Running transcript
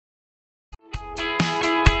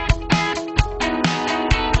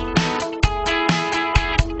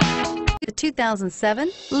2007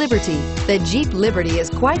 Liberty. The Jeep Liberty is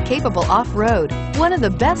quite capable off-road, one of the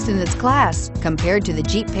best in its class. Compared to the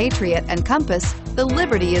Jeep Patriot and Compass, the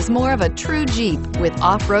Liberty is more of a true Jeep with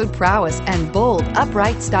off-road prowess and bold,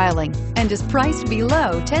 upright styling, and is priced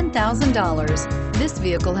below $10,000. This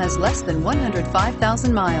vehicle has less than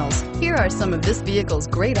 105,000 miles. Here are some of this vehicle's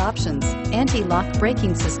great options: anti-lock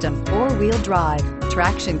braking system, four-wheel drive,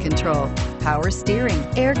 traction control, power steering,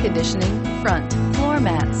 air conditioning, front, floor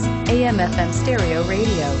mats, AM/FM stereo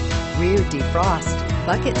radio, rear defrost,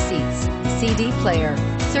 bucket seats, CD player.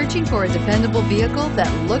 Searching for a dependable vehicle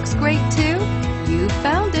that looks great too? You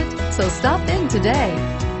found it, so stop in today.